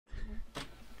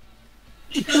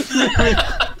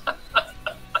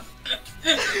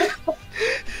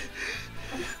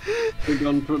The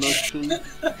gun production.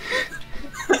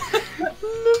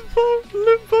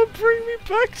 Limbo, bring me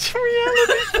back to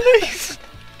reality, please!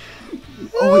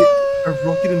 Oh wait, our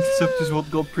rocket interceptors what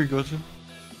got pre-gotten?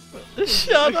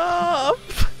 Shut up!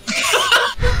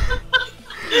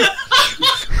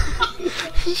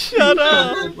 Shut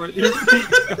up!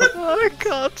 I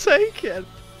can't take it.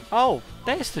 Oh,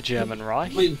 there's the German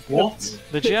Reich. Wait, what?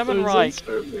 The German Reich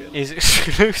is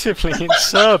exclusively in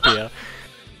Serbia.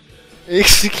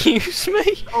 Excuse me?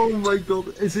 Oh my god,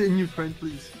 is it in Ukraine,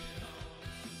 please?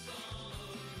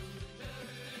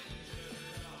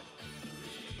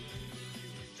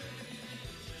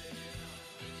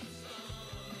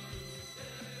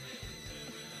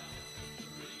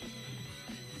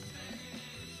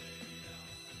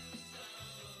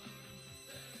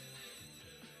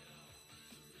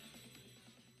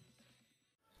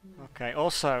 Okay,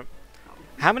 also,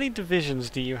 how many divisions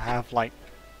do you have, like,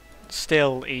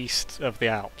 still east of the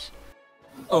Alps?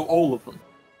 Oh, all of them.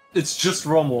 It's just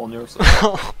Rommel on your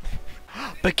side.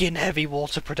 Begin heavy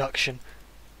water production.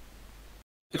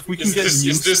 If we can Is get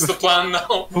this the plan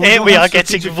now? Here we are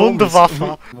getting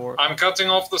Wunderwaffe. I'm cutting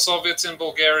off the Soviets in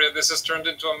Bulgaria. This has turned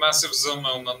into a massive Zoom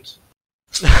moment.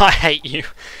 I hate you.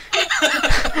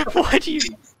 Why do you...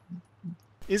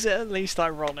 Is it at least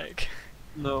ironic?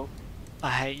 No. I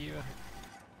hate you.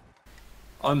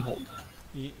 I'm holding.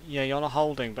 Yeah, you're not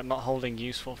holding, but not holding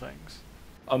useful things.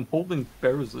 I'm holding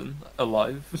Berezin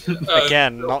alive.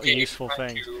 Again, not okay, useful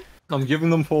thank things. you. I'm giving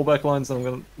them fallback lines and I'm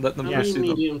gonna let them How many pursue them.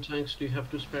 medium tanks do you have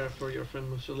to spare for your friend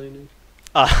Mussolini?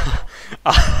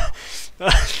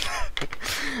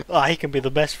 He can be the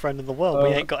best friend in the world. We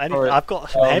ain't got any. Right. I've got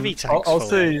some heavy tanks. I'll for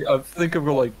say him. I think I've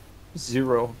got like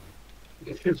 0.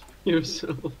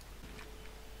 Yourself.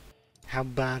 How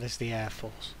bad is the Air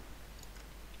Force?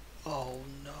 Oh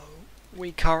no.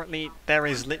 We currently... There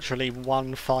is literally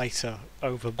one fighter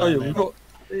over Oh yeah, Berlin. we've got.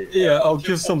 Yeah, I'll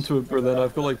give some to Berlin.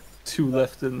 I've got like 2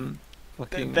 left in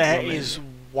fucking. There Romania. is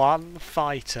one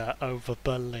fighter over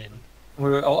Berlin.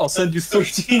 Wait, I'll send you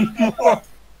 13 more.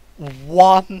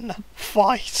 One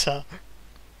fighter!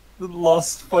 The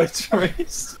last fight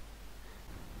race.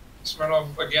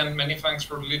 Smirnov, again, many thanks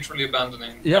for literally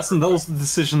abandoning. Yes, and that was the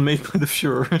decision made by the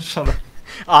Fuhrer. Shut up.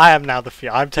 I am now the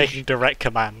Fuhrer. I'm taking direct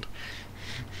command.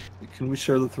 Can we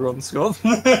share the throne, Scott?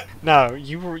 No,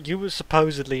 you were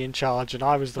supposedly in charge, and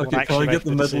I was the one Okay, actually can I get the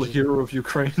making Medal decision. Hero of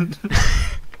Ukraine?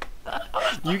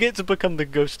 You get to become the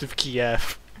Ghost of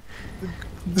Kiev.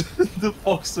 The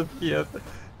Fox of Kiev.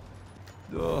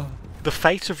 The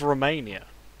fate of Romania.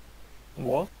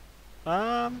 What?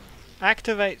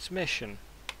 Activates mission.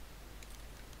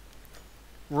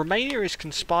 Romania is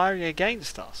conspiring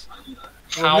against us.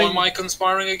 How am I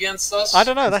conspiring against us? I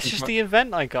don't know, that's just the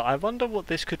event I got. I wonder what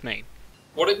this could mean.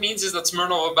 What it means is that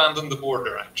Smirnov abandoned the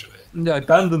border, actually. Yeah, I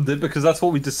abandoned it because that's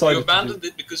what we decided You abandoned to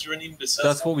do. it because you're an imbecile.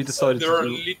 That's what we decided There are to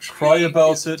do. literally Cry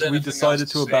about isn't it, we anything decided else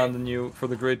to to say. abandon you for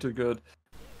the greater good.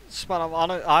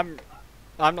 I'm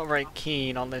not very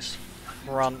keen on this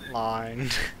front line.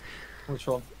 Which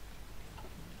one?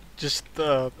 Just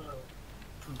the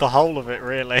whole of it,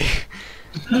 really.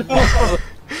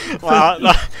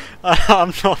 Well,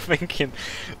 I'm not thinking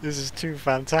this is too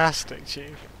fantastic,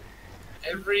 Chief.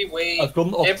 Every way, I've got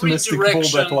an every optimistic direction,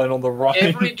 fallback line on the right.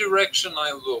 every direction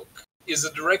I look is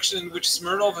a direction in which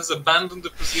Smirnov has abandoned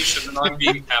the position and I'm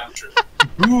being captured.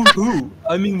 Boo-hoo!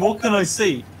 I mean, what can I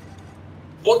say?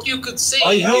 What you could say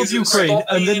I held is Ukraine, stop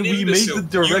and being then an we made imbecile. the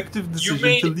directive You decision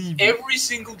made to leave. every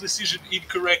single decision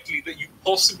incorrectly that you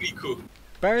possibly could.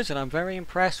 Berezin, I'm very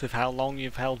impressed with how long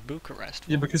you've held Bucharest.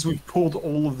 Yeah, because we pulled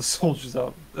all of the soldiers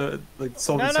out. Like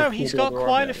Soviets No, have he's pulled all got their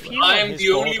quite army a out. few. I on am his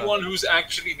the only border. one who's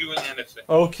actually doing anything.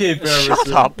 Okay, Berezin.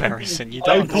 Shut up, Berezin. You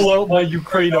I don't. pull out my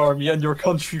Ukraine army and your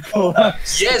country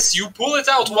collapsed. Yes, you pull it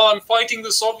out while I'm fighting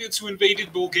the Soviets who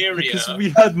invaded Bulgaria. Because we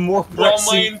had more While my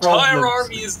pressing entire problems.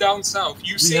 army is down south.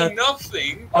 You say had-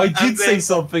 nothing. I and did say then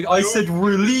something. I you- said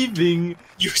we're leaving.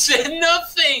 You said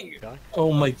nothing!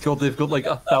 Oh my god, they've got like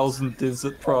 1,000 divs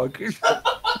at Prague.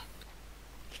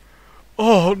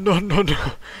 Oh no no no!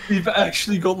 We've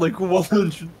actually got like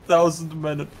 100,000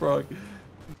 men at Prague.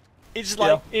 It's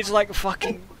like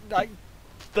fucking like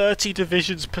 30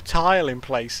 divisions per tile in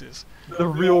places. The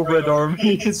real Red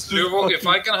Army is just Ljubić, if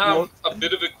I fucking can have blocked. a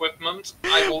bit of equipment,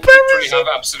 I will Berezin! literally have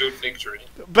absolute victory.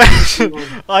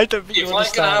 Berezin, I don't think you If I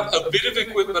can understand. have a bit of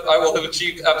equipment, I will have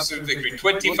achieved absolute victory.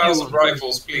 20,000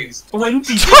 rifles, please.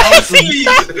 20,000!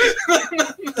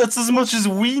 Please! That's as much as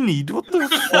we need. What the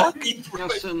fuck?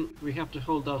 Yes, and we have to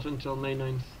hold out until May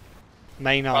 9th.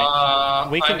 May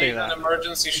 9th. We can I do need that. an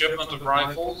emergency shipment of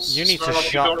rifles. You need to Smirnov,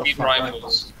 shut you don't the need fuck up.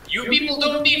 rifles. You people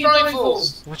don't need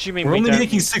rifles! What do you mean We're we only don't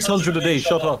making need- 600 a day,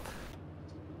 shut up.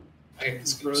 I hate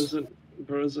this game.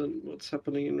 Berezin, what's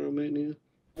happening in Romania?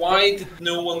 Why did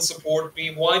no one support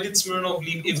me? Why did Smirnov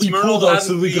leave? If We pulled Smirnov out so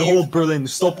hadn't we could leave, hold Berlin,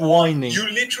 stop whining. you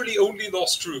literally only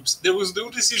lost troops. There was no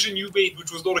decision you made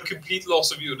which was not a complete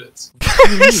loss of units.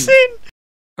 Berezin!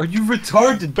 Are you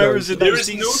retarded, Berezin, that There was is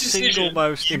the no single decision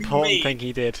most you important made. thing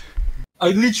he did.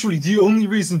 the only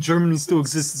reason Germany still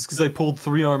exists is because I pulled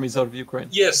 3 armies out of Ukraine.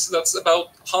 Yes, that's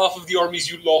about half of the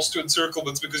armies you lost to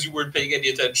encirclements because you weren't paying any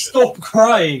attention. Stop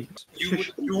crying!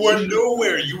 You were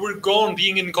nowhere. You were gone,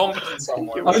 being incompetent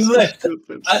somewhere. I left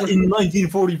in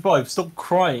 1945, stop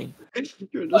crying.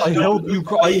 I held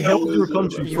your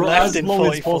country You for left as in long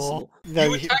as 44. possible. No,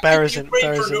 You attacked Berezin,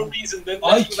 Ukraine for no Berezin. reason, then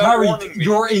I left without warning carried me.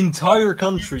 your entire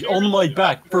country on my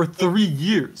back for 3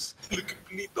 years.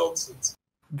 Complete nonsense.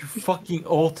 You fucking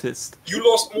autist. You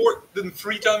lost more than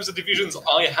 3 times the divisions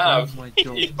I have. Oh my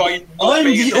God. By not I'm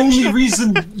paying the attention. only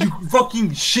reason you fucking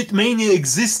shitmania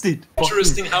existed.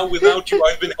 Interesting how without you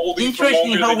I've been holding for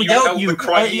Interesting longer how than you without held you, the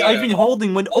Crimea. I've been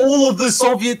holding when all of the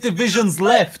Soviet divisions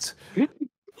left. All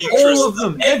Interesting. of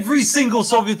them. Every single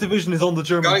Soviet division is on the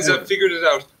German Guys, border. I've figured it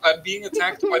out. I'm being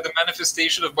attacked by the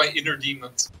manifestation of my inner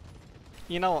demons.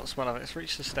 You know what's one of it? It's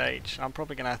reached the stage. I'm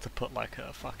probably gonna have to put like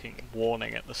a fucking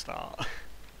warning at the start.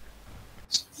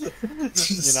 You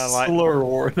know, like Slur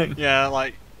warning. yeah,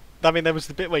 like I mean, there was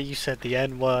the bit where you said the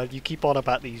N word. You keep on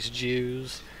about these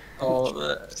Jews. Oh,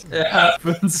 it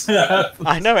happens. It happens.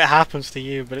 I know it happens to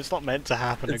you, but it's not meant to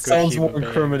happen to It good sounds human more beings.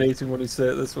 incriminating when you say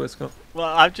it this way, Scott. Well,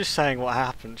 I'm just saying what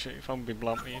happened, Chief. I'm gonna be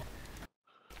blunt with you.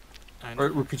 And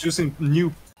Alright, we're producing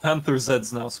new Panther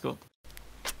Zeds now, Scott.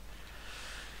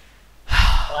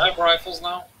 I have rifles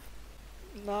now.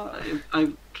 no,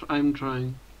 I'm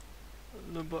trying.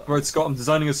 no, but Right, Scott, I'm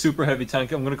designing a super heavy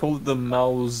tank. I'm gonna call it the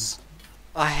Maus.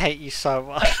 I hate you so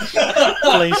much.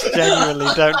 Please, genuinely,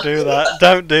 don't do that.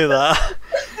 Don't do that.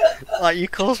 Like, you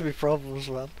cause me problems,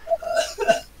 man.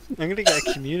 I'm gonna get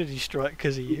a community strike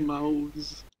because of you.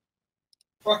 Mouse.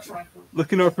 Fuck Franco.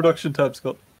 Look in our production tab,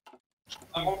 Scott.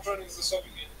 I'm home training as the Soviet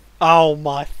Union. Oh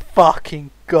my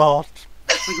fucking god.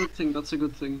 That's a good thing, that's a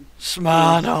good thing.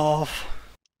 Smirnov.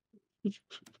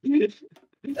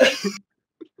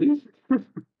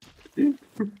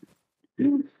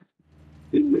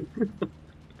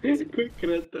 Quick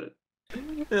Greta.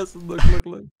 Yes, look.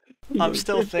 I'm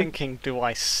still thinking, do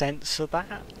I censor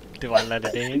that? Do I let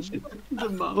it in? The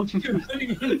mouse.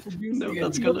 No,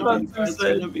 that's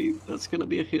gonna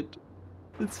be a hit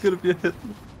It's gonna be a hit.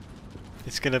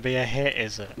 It's gonna be a hit,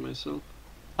 is it? myself.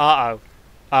 Uh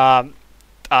oh.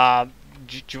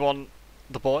 Do you want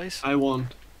the boys? I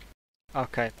want.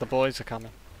 Okay, the boys are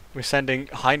coming. We're sending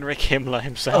Heinrich Himmler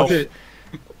himself. Okay,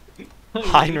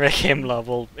 Heinrich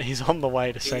Himmler he's on the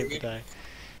way to save the day.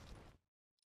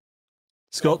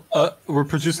 Scott, we're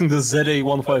producing the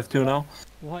ZA-152 now.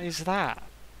 What is that?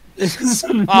 It's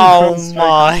a new Oh construct.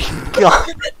 my god!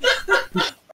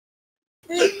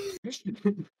 What's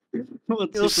You're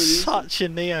it for you? such a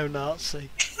neo-Nazi.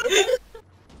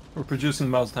 We're producing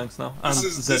Maus tanks now. And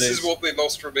This ZAs. is what they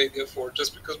lost Romania for,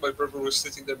 just because my brother was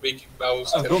sitting there making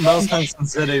bows. I've got Maus tanks and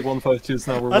ZA-152s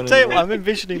now. We're I'll winning tell you the what, war. I'm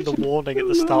envisioning the warning at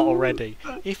the start already.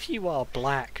 If you are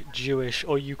black, Jewish,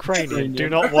 or Ukrainian, do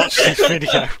not watch this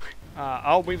video.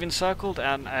 Oh, we've encircled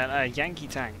a Yankee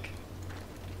tank.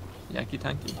 Yankee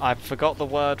tanky. I forgot the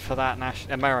word for that.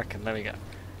 American. There we go.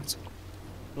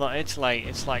 Look, it's late.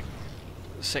 It's like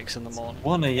 6 in the morning.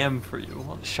 1 AM for you.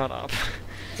 What? Shut up.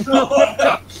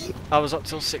 I was up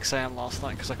till 6 AM last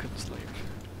night because I couldn't sleep.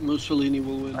 Mussolini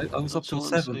will win. I was up That's till all I'm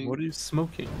 7. saying. What are you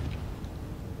smoking?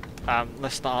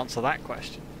 Let's not answer that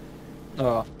question.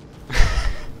 Oh.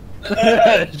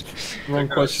 Wrong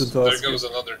question to There ask. goes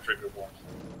another trigger warning.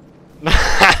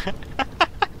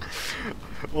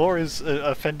 Or is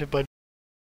offended by.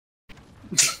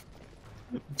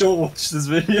 Don't watch this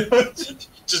video.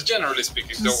 Just generally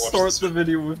speaking, don't Just watch start this. the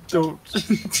video with don't.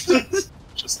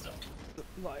 Just don't.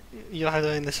 Like, you're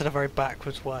doing this in a very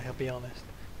backwards way. I'll be honest.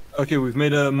 Okay, we've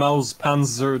made a Maus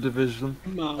Panzer division.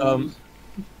 Mouse.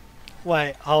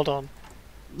 Wait, hold on.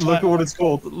 Look at what it's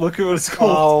called. Look at what it's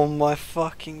called. Oh my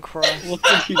fucking Christ! What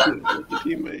did he do? What did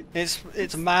he make? It's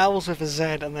Maus with a Z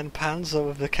and then Panzer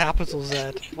with the capital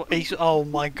Z. Oh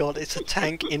my god! It's a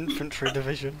tank infantry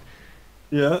division.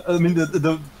 Yeah, I mean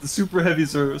the super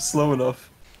heavies are slow enough.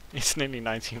 It's nearly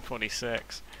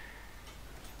 1946.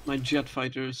 My jet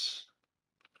fighters.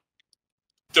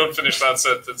 Don't finish that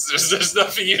sentence. There's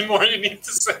nothing more you need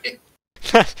to say.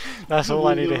 That's all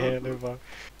I need to hear, Lubo.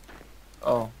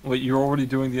 Oh, wait, you're already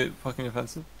doing the fucking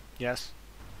offensive? Yes.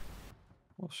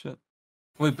 Oh shit.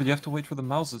 Wait, but you have to wait for the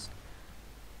mouses.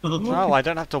 No, I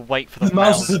don't have to wait for The the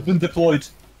mouses mouses. have been deployed.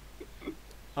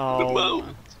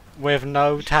 Oh, with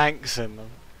no tanks in them.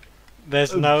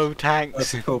 There's no tanks.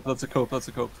 That's a cope, that's a cope, that's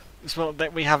a cope. It's well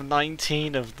that we have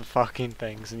 19 of the fucking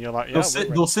things, and you're like, yeah,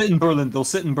 They'll sit in Berlin. They'll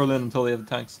sit in Berlin until they have the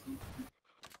tanks.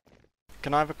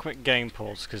 Can I have a quick game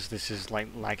pause? Because this is like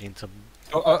lagging to...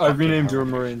 Oh, I renamed your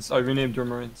Marines. I renamed your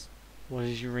Marines. What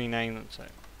did you rename them to?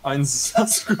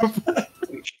 Einsatzgruppe.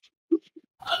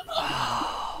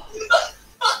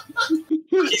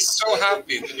 He's so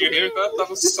happy. Did you hear that? That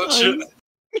was such a...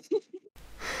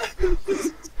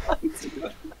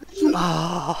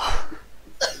 Oh.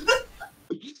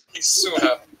 He's so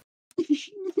happy.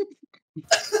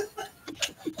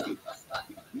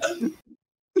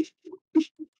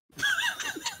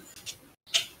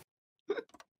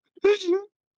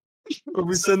 Are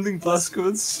we sending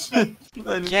Blaskowitz?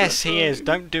 Yes, he is.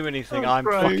 Don't do anything. I'm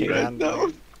fucking right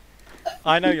handling.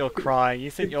 I know you're crying. You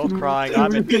think you're crying. I'm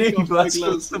I'm in... getting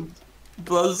Blaskowitz.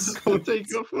 Blaskowitz.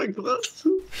 Take off my glasses.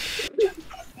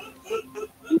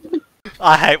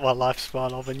 I hate my life,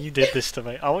 Smirnov, and you did this to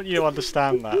me. I want you to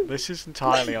understand that. This is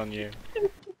entirely on you.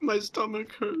 My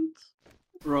stomach hurts.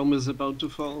 Rome is about to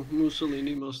fall.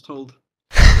 Mussolini must hold.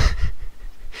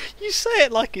 You say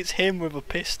it like it's him with a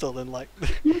pistol in like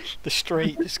the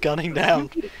street, just gunning down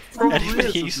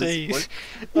anything he sees.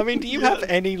 I mean, do you have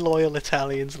any loyal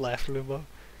Italians left, Ljubić?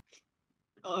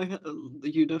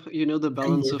 You know the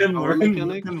balance of power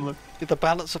mechanic? The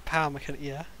balance of power mechanic,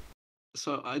 yeah.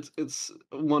 So it's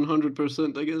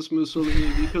 100% against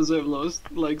Mussolini because I've lost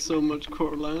like so much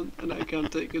core land and I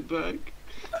can't take it back.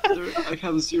 I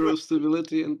have 0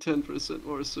 stability and 10%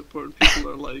 more support.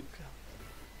 People are like...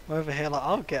 I'm over here like,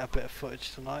 I'll get a bit of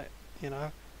footage tonight, you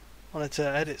know. Wanted to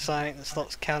edit something that's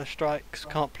not Counter-Strike because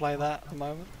can't play that at the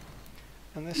moment.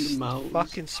 And this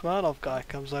fucking Smirnov guy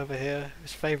comes over here,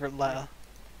 his favourite letter,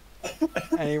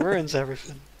 and he ruins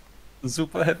everything.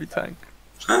 Super heavy tank.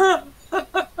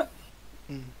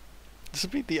 This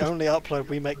will be the only upload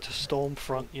we make to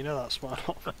Stormfront, you know that,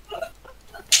 Smirnov.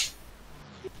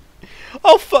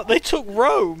 Oh fuck, they took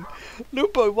Rome!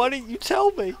 Ljubić, why didn't you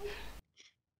tell me?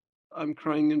 I'm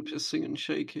crying and pissing and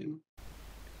shaking.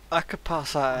 I could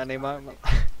pass out at any moment.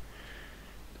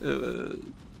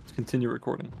 Continue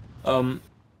recording. I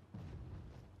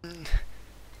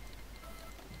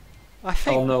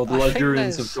think, oh no, the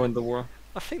Ligurians have joined the war.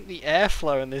 I think the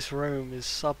airflow in this room is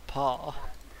subpar.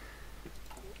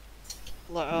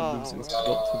 Like, Lots of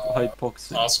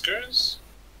hypoxia. Oscars?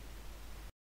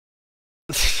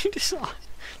 Did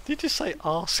you just say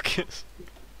Oscars?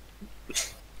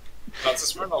 That's a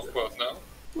Smirnov quote, no?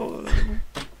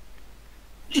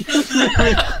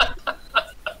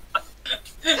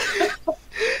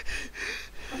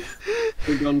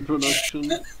 The gun production.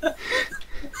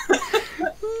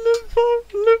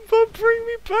 Limbo, bring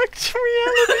me back to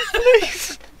reality,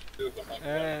 please!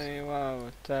 Anyone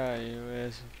will tell you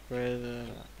is a prison.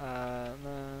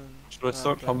 Should I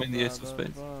start humming the Ace of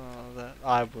Spades?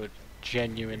 I would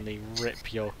genuinely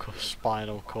rip your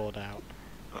spinal cord out.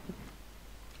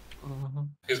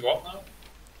 His what now?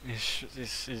 His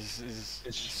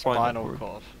It's spinal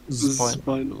cord.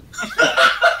 Spinal.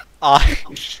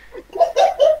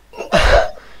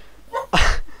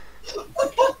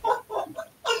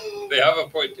 They have a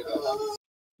point, you know.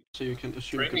 So you can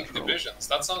assume Training control. divisions.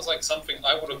 That sounds like something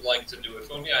I would have liked to do if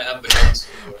only I had the guns.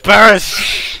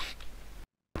 Berezin!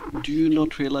 Do you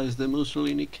not realize the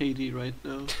Mussolini KD right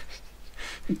now?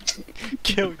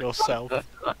 Kill yourself.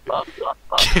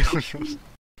 Kill yourself.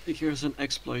 Here's an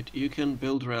exploit. You can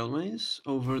build railways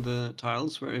over the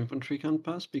tiles where infantry can't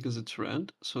pass because it's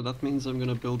red. So that means I'm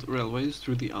gonna build railways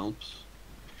through the Alps.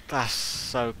 That's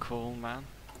so cool, man.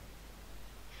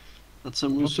 That's a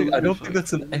Mussolini I don't think fact.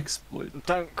 that's an exploit.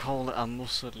 Don't call it a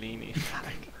Mussolini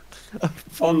fact.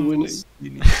 Fun winning.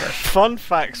 Mussolini fact. Fun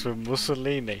facts with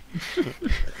Mussolini.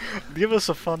 Give us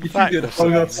a fun If fact. you get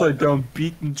hung upside down,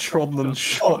 beaten, trodden, and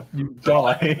shot, you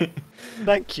die.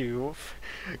 Thank you.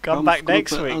 Come back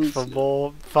next week for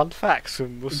more fun facts with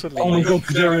Mussolini. Oh my god,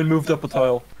 Kazarian moved up a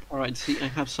tile. Alright, see, I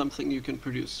have something you can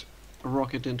produce.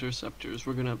 Rocket interceptors.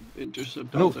 We're gonna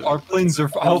intercept No, all the our planes are.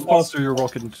 How fast are your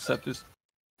rocket interceptors?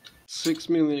 6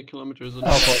 million kilometers an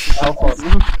How hour. fast? How fast?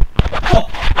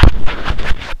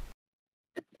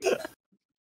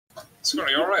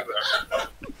 Scotty, you alright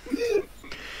there?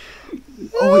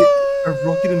 Oh wait, our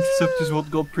rocket interceptors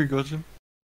what got Prigozhin?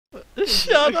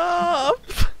 Shut up!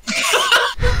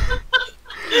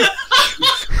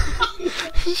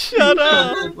 Shut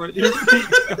up!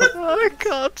 I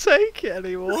can't take it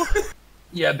anymore.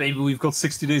 Yeah, baby, we've got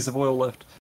 60 days of oil left.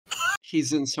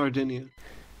 He's in Sardinia.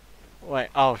 Wait,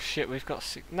 oh shit, we've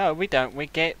got no, we don't. We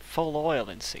get full oil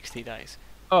in 60 days.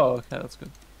 Oh, okay, that's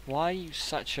good. Why are you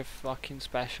such a fucking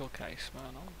special case,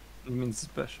 man? It means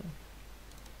special.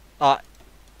 Uh,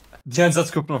 Jens,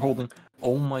 that's Copenhagen holding.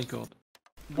 Oh my god.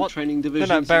 what? Training No, divisions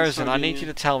no, in Berezin, I need Sardinia. you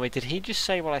to tell me, did he just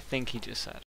say what I think he just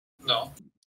said? No.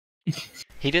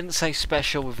 He didn't say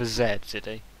special with a Z, did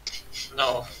he?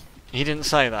 No. He didn't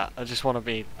say that. I just want to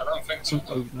be... I don't think so.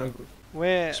 Oh, no.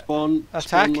 We're Spawn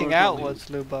attacking north outwards,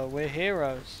 Ljubić. We're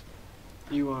heroes.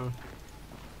 You are.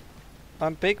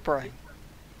 I'm big brain.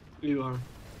 You are.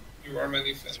 You are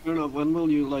many things. Smirnov, when will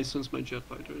you license my jet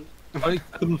fighters? I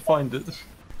couldn't find it.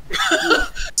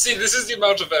 See, this is the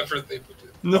amount of effort they put in.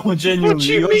 No, genuinely. What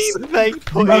do you mean they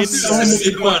put You in... have so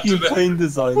many fucking What? plane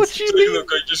designs. What do you Look, mean? look,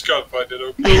 I just can't find it.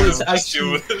 Okay, No, it's just deal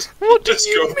actually- with it. What do Just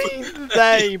you go. mean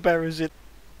they, Berezin?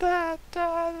 Da,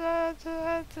 da, da,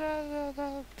 da, da,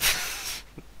 da.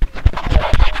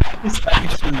 It's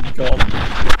actually gone.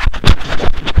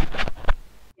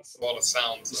 That's a lot of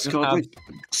sounds. Scott,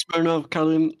 Smirnov,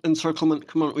 Kalin, encirclement.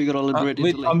 Come on, we gotta liberate Wait,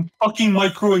 Italy. I'm fucking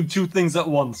microing two things at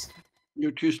once.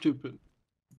 You're too stupid.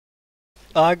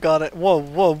 I got it. Whoa,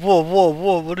 whoa, whoa, whoa,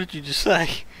 whoa. What did you just say?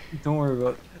 Don't worry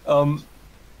about it.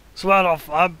 Smirnov,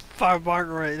 I'm fire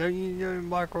microwave. You're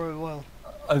microwave well.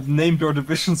 I've named our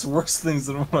divisions worse things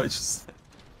than what I just said.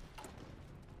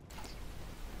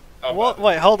 How What? bad?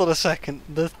 Wait, hold on a second.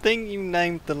 The thing you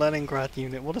named the Leningrad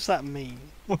unit, what does that mean?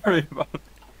 Don't worry about it.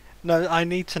 No, I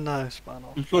need to know,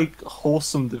 Smirnov. It's like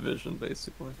wholesome division,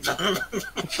 basically.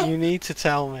 You need to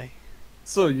tell me.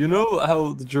 So, you know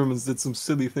how the Germans did some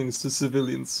silly things to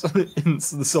civilians in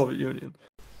the Soviet Union?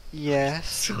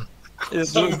 Yes. Yeah,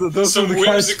 Some, those some are the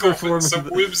guys whimsical, performing some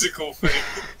the- whimsical thing.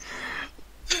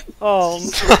 Oh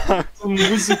no. Some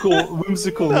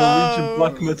whimsical No. Norwegian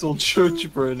black metal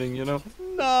church burning, you know?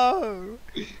 No.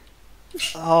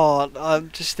 Oh, I'm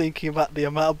just thinking about the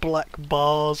amount of black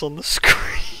bars on the screen.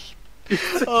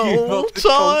 Thinking All about the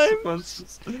time.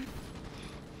 consequences.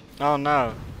 Oh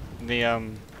no. The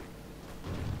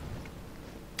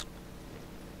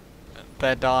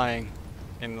they're dying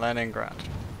in Leningrad.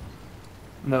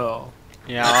 No.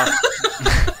 Yeah.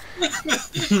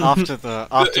 After the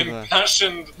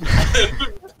impassioned,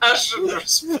 impassioned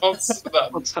response to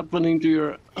that. What's happening to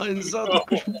your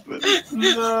Einsatz?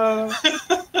 No.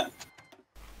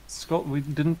 Scott, we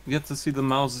didn't get to see the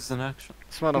Mauses in action.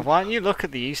 Smirnov, why don't you look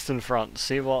at the Eastern Front,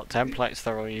 see what templates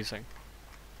they're all using?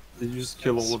 Did you just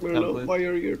kill all of Smirnov, them? why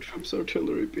are your troops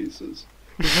artillery pieces?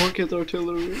 Rocket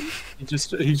artillery? He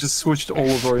just switched all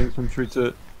of our infantry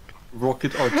to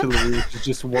rocket artillery, which is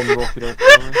just one rocket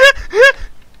artillery.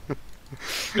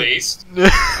 Based.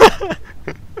 I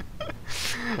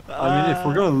mean, if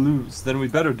we're gonna lose, then we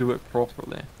better do it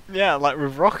properly. Yeah, like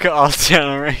with rocket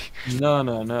artillery.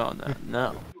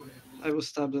 No. I was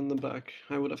stabbed in the back.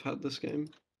 I would have had this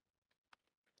game.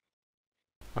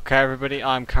 Okay, everybody,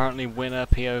 I'm currently winner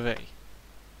POV.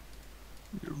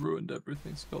 You ruined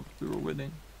everything, Scott. We were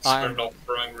winning. I'm- Smirnov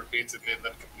throwing repeatedly and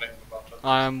then complaining about it.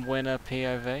 I am winner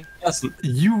POV. Listen,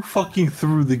 you fucking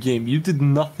threw the game. You did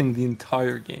nothing the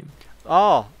entire game.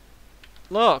 Oh,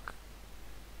 look.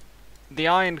 The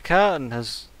Iron Curtain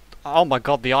has... Oh my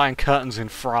god, the Iron Curtain's in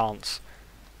France.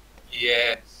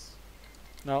 Yes.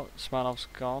 No, Smirnov's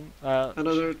gone.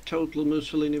 Another total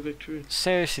Mussolini victory.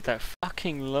 Seriously though,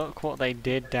 fucking look what they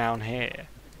did down here.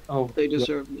 Oh, They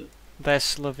deserved it. There's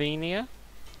Slovenia,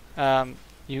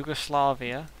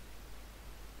 Yugoslavia,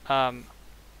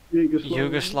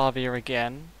 Yugoslavia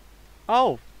again.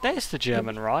 Oh, there's the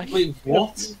German Reich. Wait,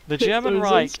 what? The German There's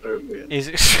Reich Serbia. is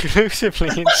exclusively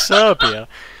in Serbia.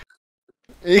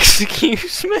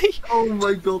 Excuse me? Oh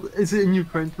my god, is it in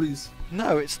Ukraine, please?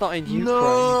 No, it's not in Ukraine.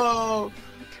 No!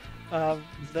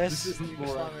 There's This isn't more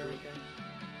Yugoslavia accurate. again.